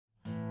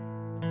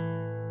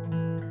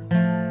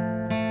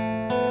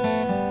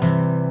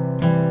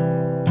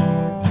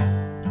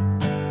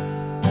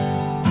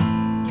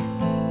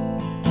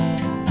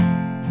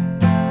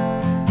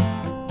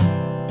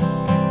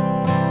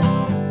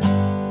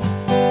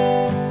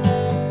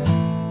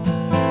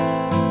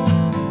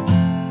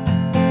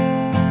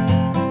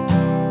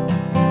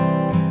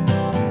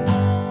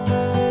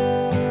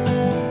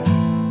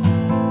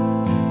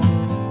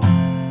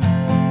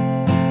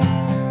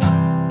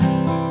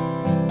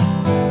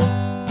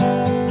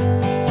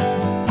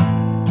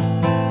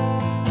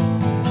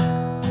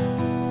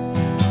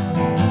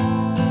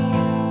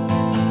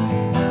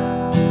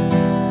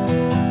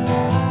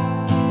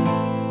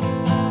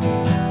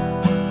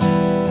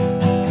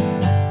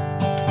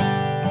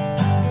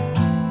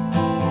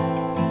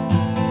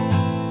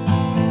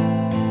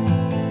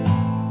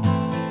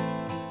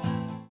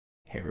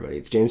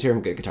It's James here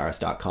from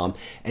goodguitarist.com,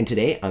 and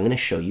today I'm going to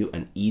show you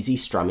an easy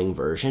strumming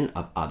version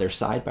of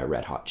Otherside by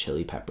Red Hot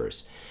Chili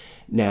Peppers.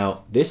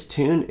 Now, this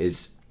tune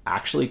is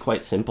actually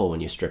quite simple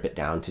when you strip it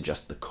down to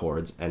just the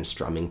chords and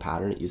strumming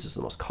pattern. It uses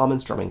the most common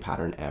strumming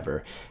pattern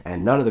ever,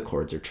 and none of the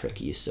chords are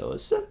tricky, so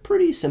it's a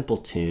pretty simple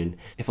tune.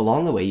 If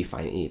along the way you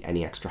find you need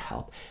any extra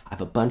help, I have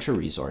a bunch of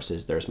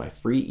resources. There's my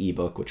free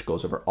ebook, which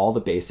goes over all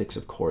the basics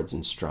of chords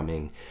and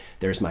strumming.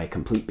 There's my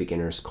complete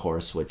beginner's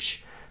course,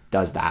 which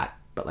does that,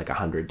 but like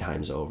 100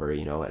 times over.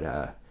 You know, it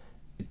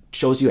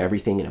shows you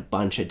everything in a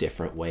bunch of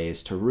different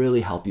ways to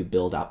really help you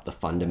build up the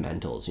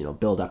fundamentals, you know,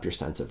 build up your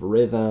sense of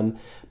rhythm,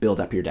 build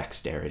up your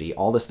dexterity,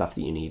 all the stuff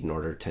that you need in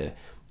order to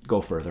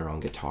go further on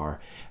guitar.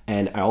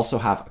 And I also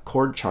have a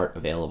chord chart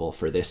available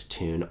for this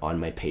tune on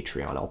my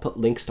Patreon. I'll put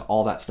links to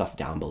all that stuff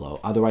down below.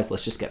 Otherwise,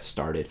 let's just get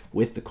started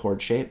with the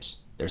chord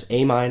shapes. There's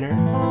A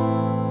minor.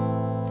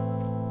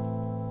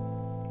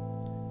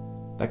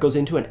 That goes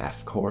into an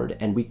F chord,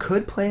 and we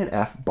could play an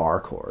F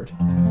bar chord.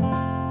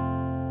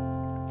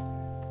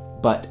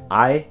 But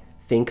I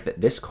think that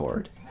this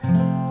chord,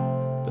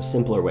 the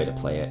simpler way to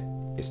play it,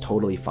 is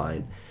totally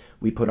fine.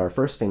 We put our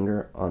first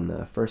finger on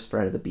the first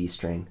fret of the B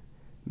string,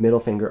 middle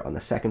finger on the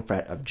second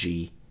fret of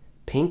G,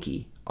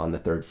 pinky on the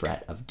third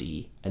fret of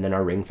D, and then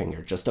our ring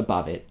finger just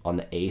above it on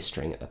the A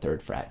string at the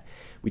third fret.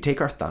 We take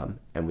our thumb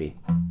and we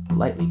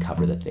lightly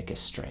cover the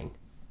thickest string.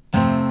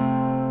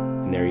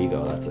 And there you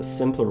go. That's a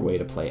simpler way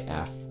to play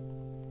F.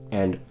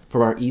 And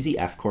from our easy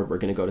F chord, we're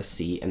going to go to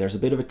C, and there's a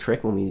bit of a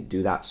trick when we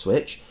do that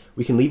switch.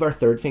 We can leave our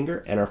third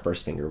finger and our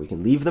first finger. We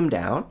can leave them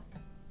down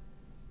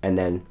and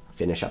then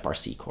finish up our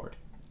C chord.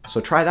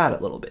 So try that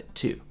a little bit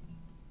too.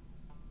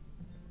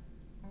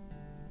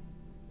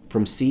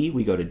 From C,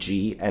 we go to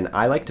G, and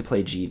I like to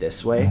play G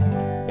this way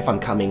if I'm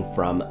coming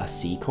from a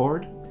C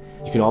chord.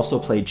 You can also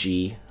play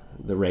G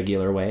the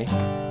regular way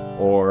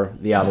or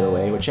the other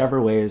way,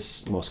 whichever way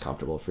is most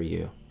comfortable for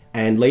you.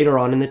 And later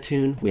on in the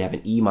tune, we have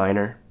an E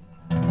minor,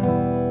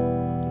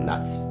 and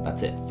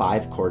that's it,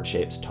 5 chord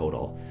shapes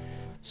total.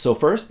 So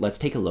first, let's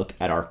take a look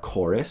at our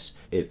chorus.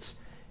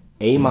 It's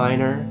A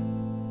minor,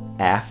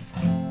 F,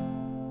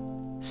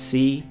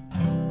 C,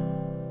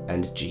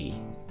 and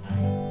G.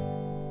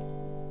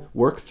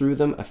 Work through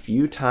them a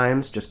few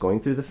times, just going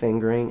through the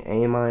fingering.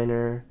 A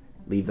minor,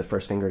 leave the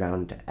first finger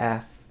down to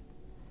F,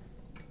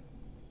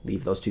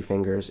 leave those 2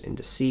 fingers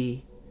into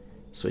C,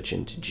 switch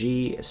into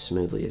G as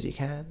smoothly as you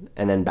can,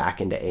 and then back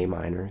into A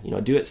minor. You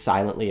know, do it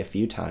silently a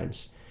few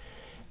times.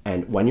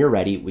 And when you're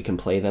ready, we can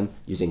play them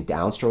using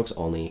downstrokes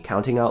only,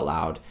 counting out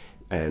loud,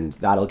 and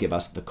that'll give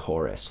us the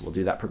chorus. We'll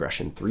do that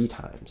progression 3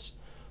 times.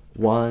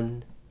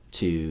 1,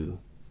 2,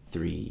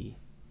 3,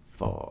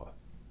 4.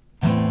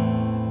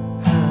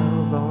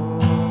 How long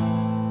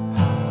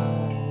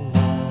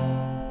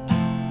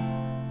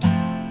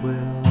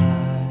will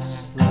I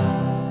slide?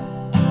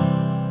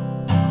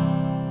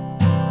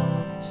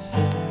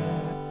 Separate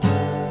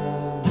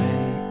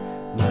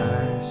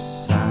my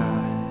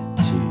side.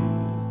 2,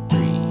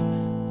 3,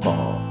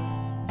 4.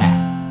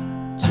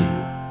 F, 2,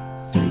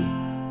 3.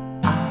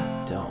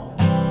 I don't.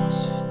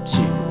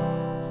 2,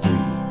 3,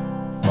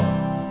 4.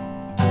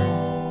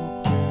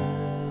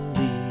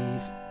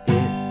 Believe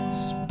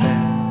it's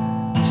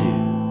bad.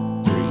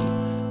 2,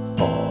 3,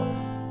 4.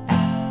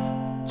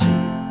 F, 2,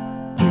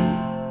 3,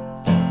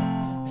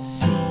 4.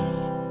 C,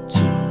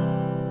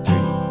 2, 3,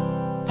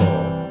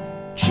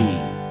 4. G,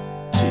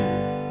 2,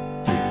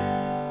 3,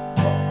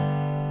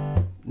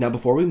 4. Now,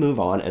 before we move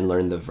on and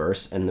learn the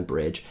verse and the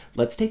bridge,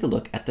 let's take a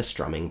look at the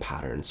strumming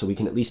pattern so we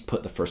can at least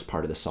put the first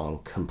part of the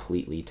song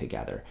completely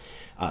together.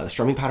 The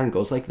strumming pattern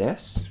goes like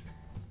this.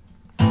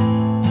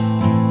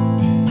 And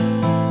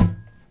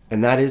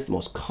that is the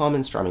most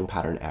common strumming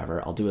pattern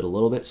ever. I'll do it a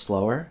little bit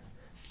slower.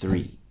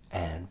 3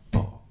 and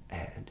 4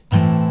 and.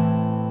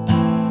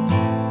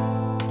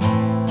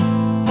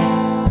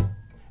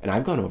 And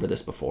I've gone over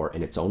this before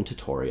in its own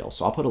tutorial,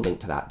 so I'll put a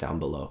link to that down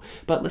below.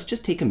 But let's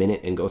just take a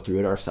minute and go through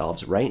it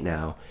ourselves right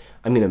now.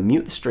 I'm going to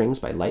mute the strings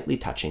by lightly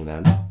touching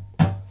them.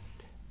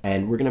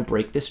 And we're going to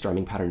break this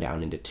strumming pattern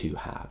down into 2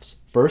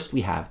 halves. First,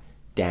 we have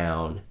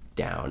down,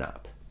 down,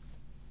 up.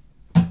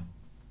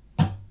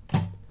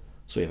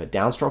 So we have a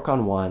downstroke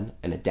on 1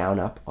 and a down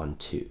up on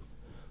 2.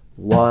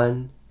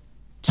 1,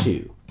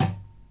 2.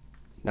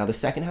 Now the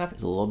second half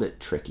is a little bit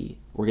tricky.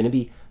 We're going to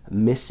be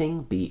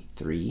missing beat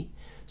 3.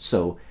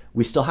 So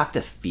we still have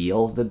to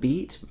feel the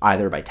beat,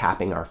 either by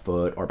tapping our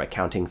foot or by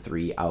counting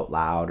 3 out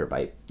loud or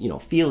by, you know,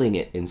 feeling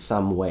it in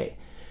some way.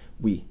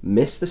 We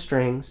miss the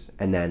strings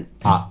and then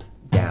up,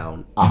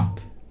 down,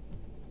 up.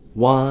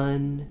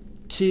 1,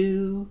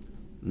 2,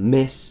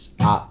 miss,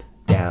 up,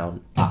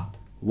 down, up.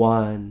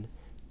 1,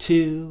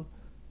 2,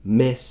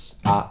 miss,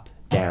 up,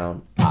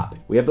 down, up.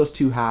 We have those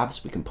 2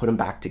 halves. We can put them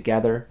back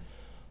together.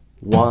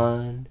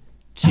 1,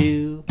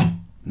 2,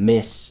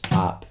 miss,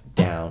 up,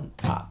 down,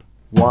 up.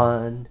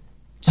 1,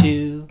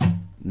 2,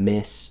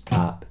 miss,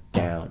 up,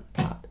 down,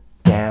 up.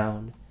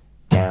 Down,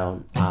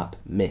 down, up,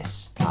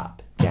 miss,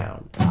 up,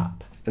 down,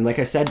 up. And like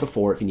I said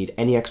before, if you need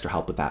any extra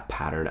help with that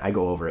pattern, I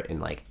go over it in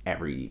like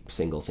every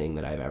single thing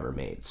that I've ever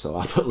made. So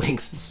I'll put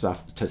links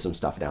to some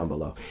stuff down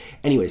below.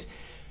 Anyways,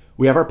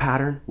 we have our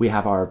pattern. We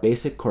have our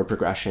basic chord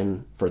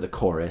progression for the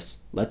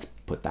chorus. Let's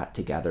put that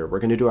together. We're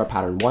going to do our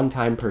pattern one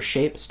time per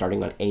shape,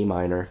 starting on A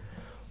minor.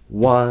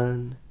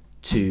 1,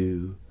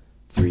 2,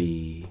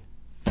 3,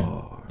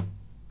 4.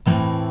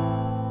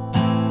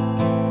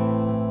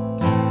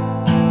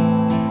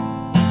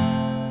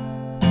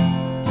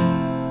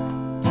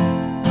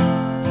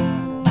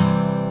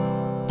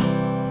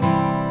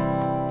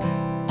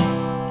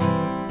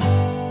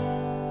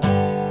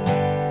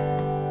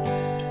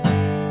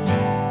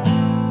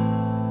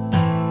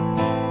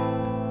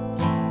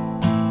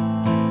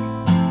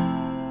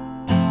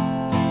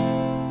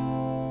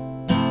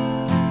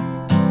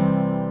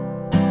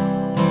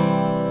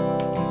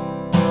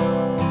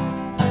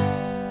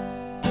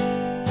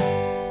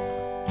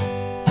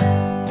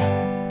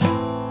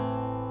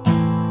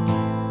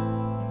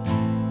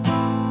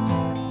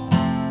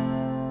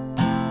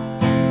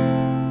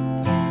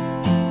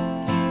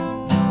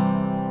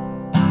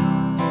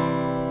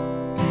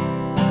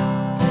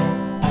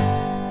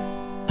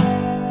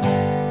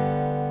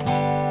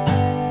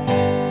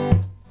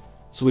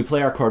 So we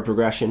play our chord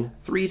progression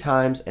 3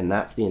 times, and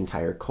that's the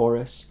entire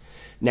chorus.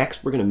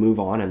 Next, we're going to move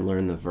on and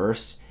learn the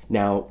verse.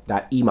 Now,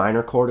 that E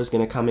minor chord is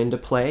going to come into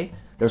play.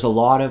 There's a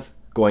lot of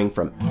going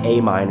from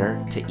A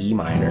minor to E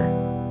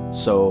minor.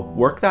 So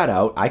work that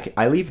out.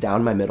 I leave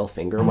down my middle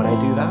finger when I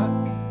do that.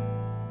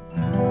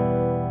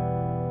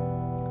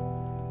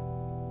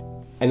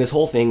 And this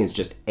whole thing is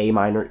just A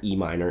minor, E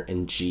minor,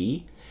 and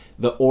G.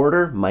 The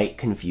order might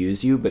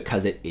confuse you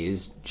because it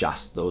is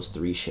just those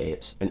 3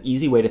 shapes. An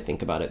easy way to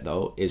think about it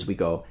though is we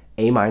go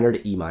A minor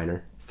to E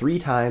minor 3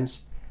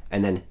 times,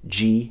 and then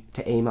G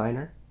to A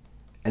minor,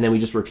 and then we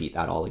just repeat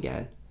that all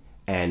again.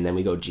 And then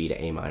we go G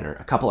to A minor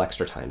a couple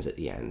extra times at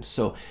the end.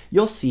 So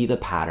you'll see the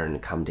pattern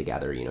come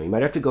together. You know, you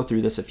might have to go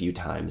through this a few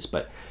times,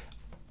 but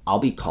I'll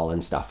be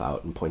calling stuff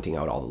out and pointing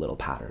out all the little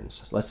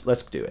patterns. Let's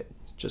do it.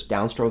 Just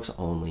downstrokes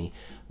only.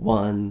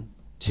 1,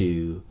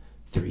 2,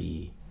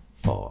 3,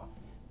 4.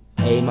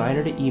 A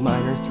minor to E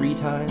minor 3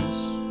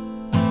 times,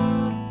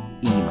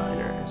 E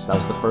minor. So that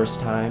was the first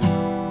time.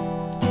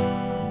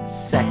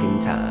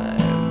 Second time.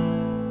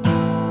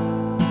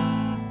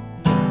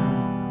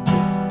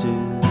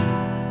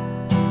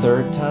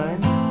 Third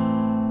time.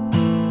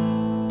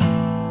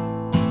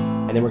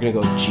 And then we're gonna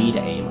go G to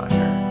A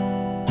minor.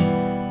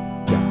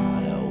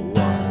 Got a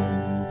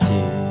 1, 2,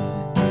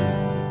 3,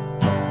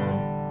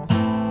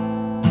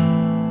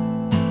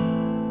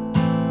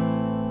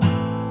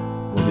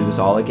 4. We'll do this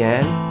all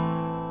again.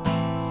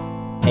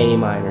 A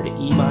minor to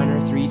E minor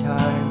 3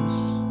 times.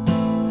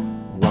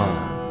 1,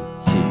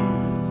 2,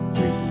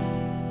 3,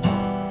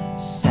 4.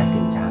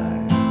 Second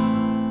time.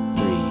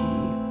 3,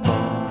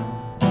 4.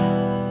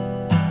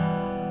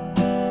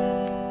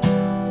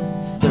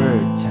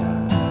 Third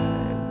time.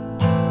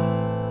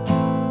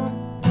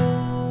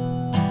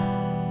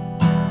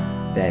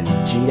 Then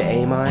G to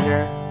A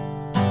minor.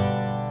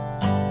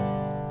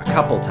 A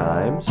couple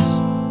times.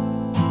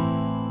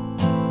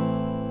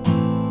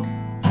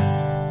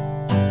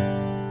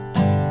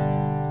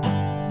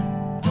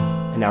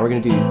 Now we're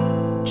going to do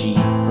G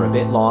for a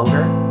bit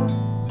longer.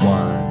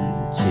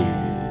 1, 2,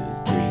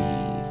 3,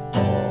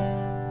 4.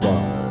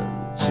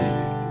 1, 2,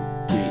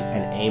 3.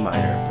 And A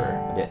minor for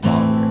a bit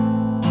longer.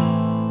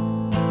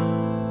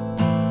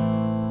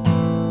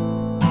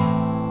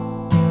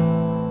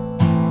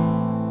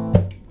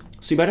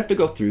 So you might have to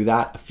go through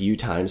that a few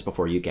times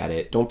before you get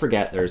it. Don't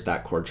forget there's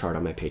that chord chart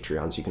on my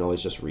Patreon, so you can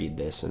always just read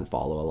this and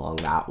follow along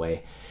that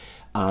way.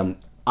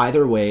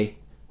 Either way,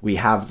 we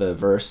have the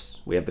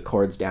verse, we have the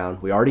chords down.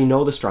 We already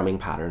know the strumming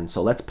pattern,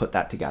 so let's put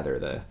that together,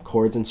 the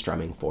chords and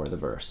strumming for the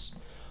verse.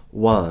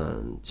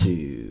 1,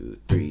 2,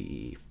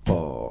 3,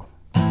 4.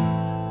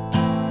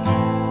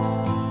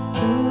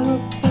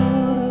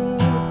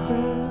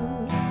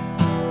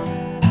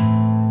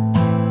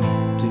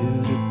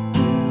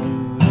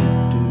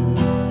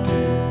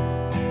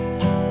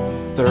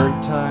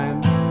 Third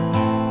time.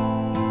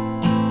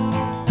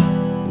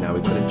 And now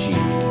we put a G.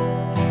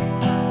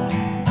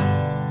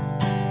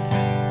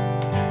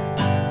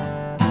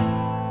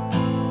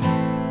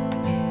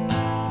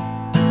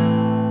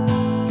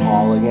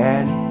 All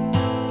again.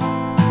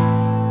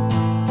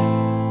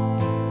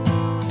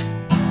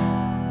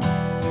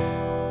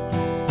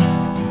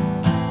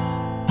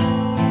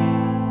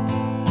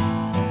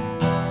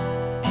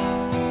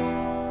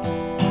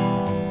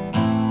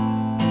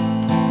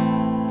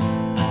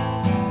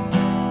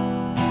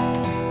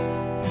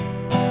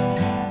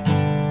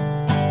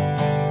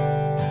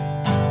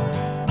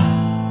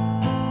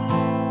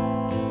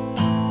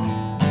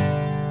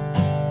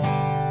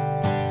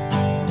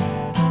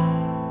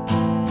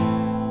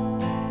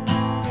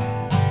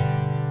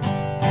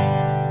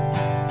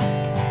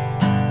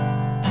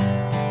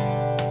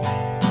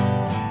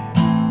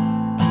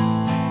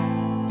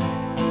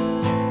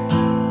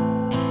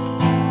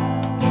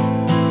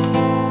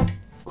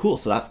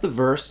 So that's the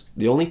verse.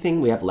 The only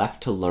thing we have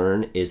left to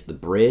learn is the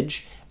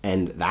bridge,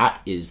 and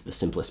that is the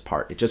simplest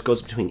part. It just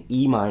goes between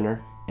E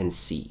minor and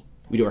C.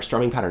 We do our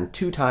strumming pattern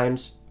 2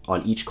 times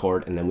on each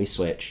chord, and then we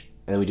switch,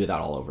 and then we do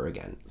that all over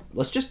again.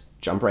 Let's just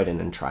jump right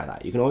in and try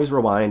that. You can always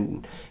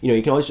rewind,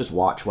 you can always just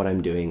watch what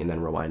I'm doing and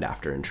then rewind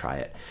after and try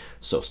it.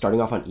 So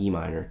starting off on E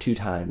minor 2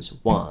 times,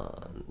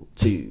 1,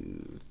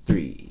 2,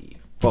 3,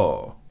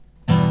 4.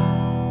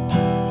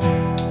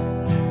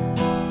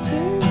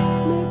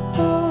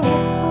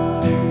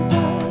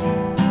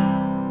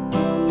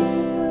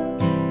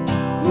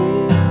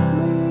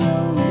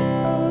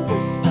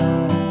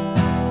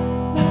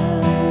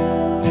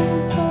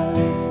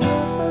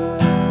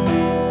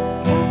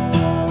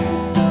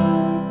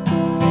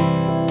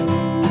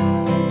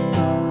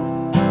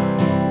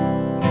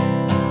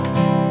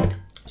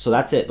 So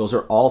that's it. Those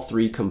are all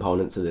 3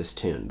 components of this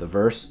tune: the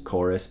verse,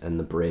 chorus, and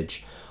the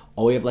bridge.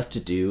 All we have left to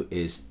do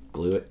is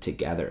glue it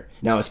together.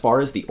 Now, as far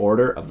as the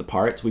order of the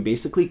parts, we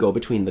basically go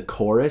between the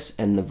chorus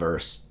and the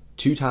verse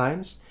 2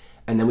 times,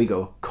 and then we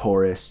go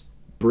chorus,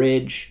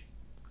 bridge,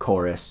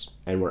 chorus,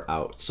 and we're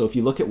out. So if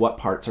you look at what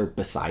parts are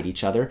beside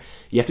each other,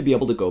 you have to be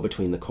able to go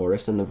between the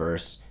chorus and the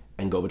verse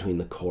and go between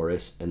the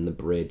chorus and the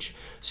bridge.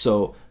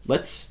 So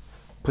let's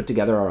put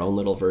together our own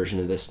little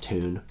version of this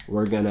tune.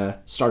 We're gonna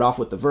start off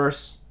with the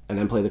verse, and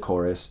then play the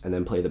chorus, and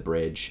then play the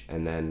bridge,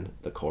 and then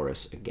the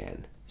chorus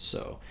again.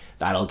 So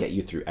that'll get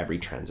you through every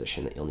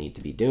transition that you'll need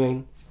to be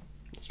doing.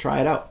 Let's try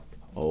it out.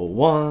 Oh,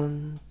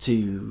 1,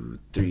 2,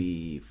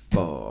 3,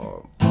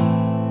 4.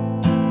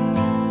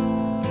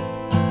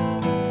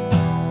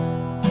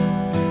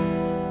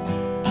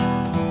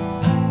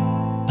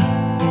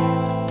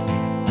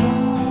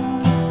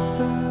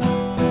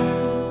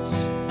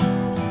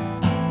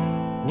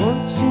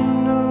 Once you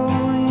know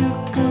you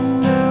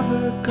can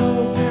never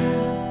go back.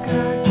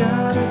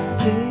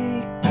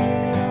 Take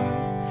it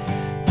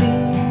on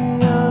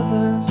the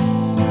other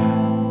side.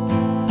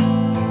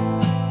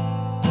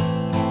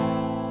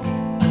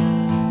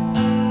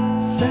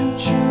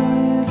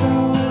 Centuries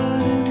are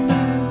what it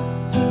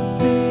meant to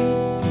be.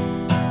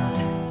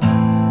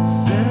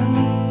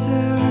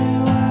 Cemetery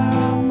where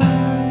I'll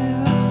marry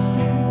the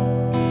sea.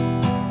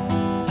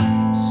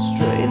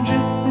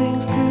 Stranger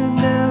things could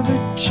never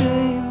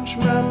change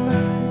my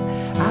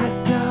mind. I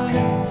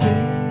gotta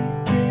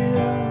take it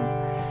on.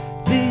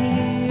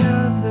 Take it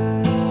on the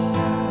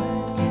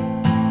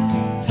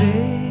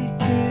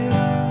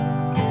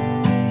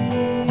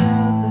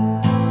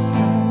other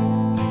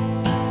side.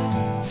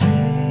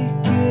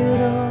 Take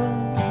it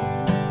on.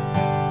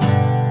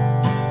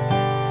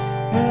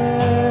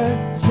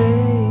 And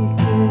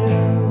take it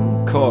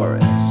on.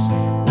 Chorus.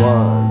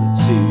 1,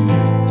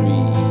 2,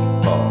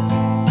 3, 4.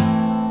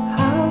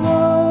 How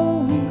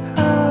long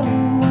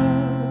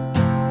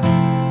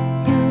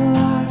will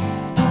I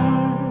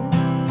start?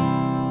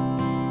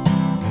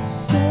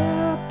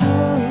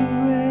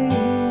 Separate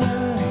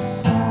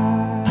us.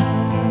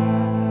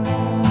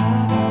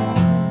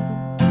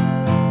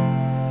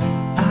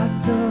 I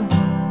don't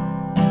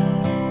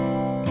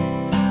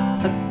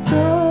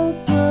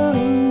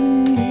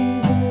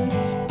believe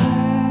it's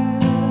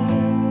bad.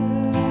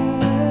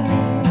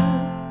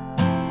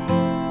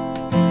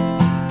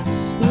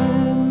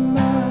 Slit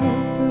my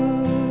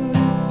throat,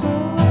 it's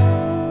alright.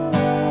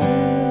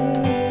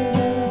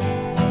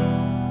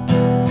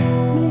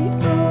 Me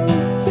on,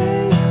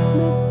 take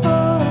me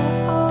for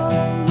all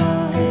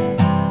night.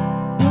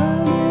 Run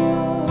me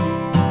on,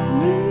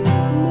 leave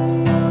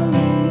me on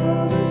the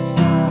other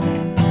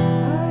side.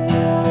 I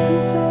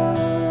am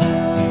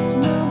tired, it's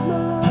not my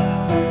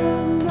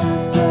friend.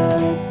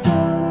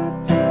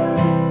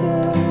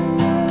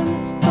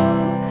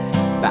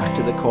 Back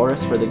to the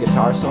chorus for the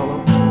guitar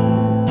solo.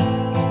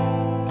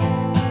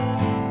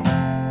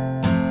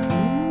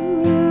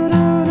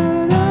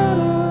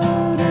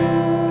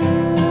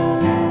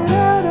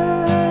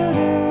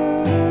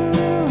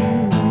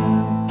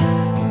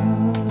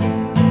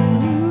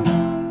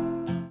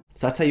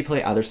 So that's how you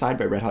play Otherside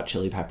by Red Hot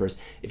Chili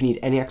Peppers. If you need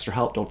any extra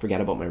help, don't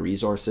forget about my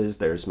resources.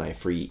 There's my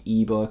free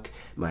ebook,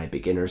 my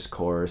beginner's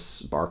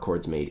course, Barre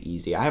Chords Made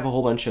Easy. I have a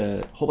whole bunch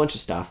of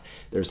stuff.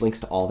 There's links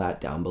to all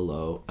that down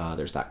below.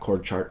 There's that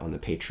chord chart on the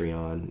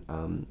Patreon.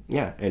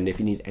 Yeah, and if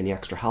you need any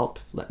extra help,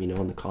 let me know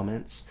in the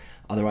comments.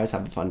 Otherwise,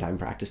 have a fun time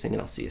practicing,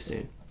 and I'll see you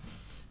soon.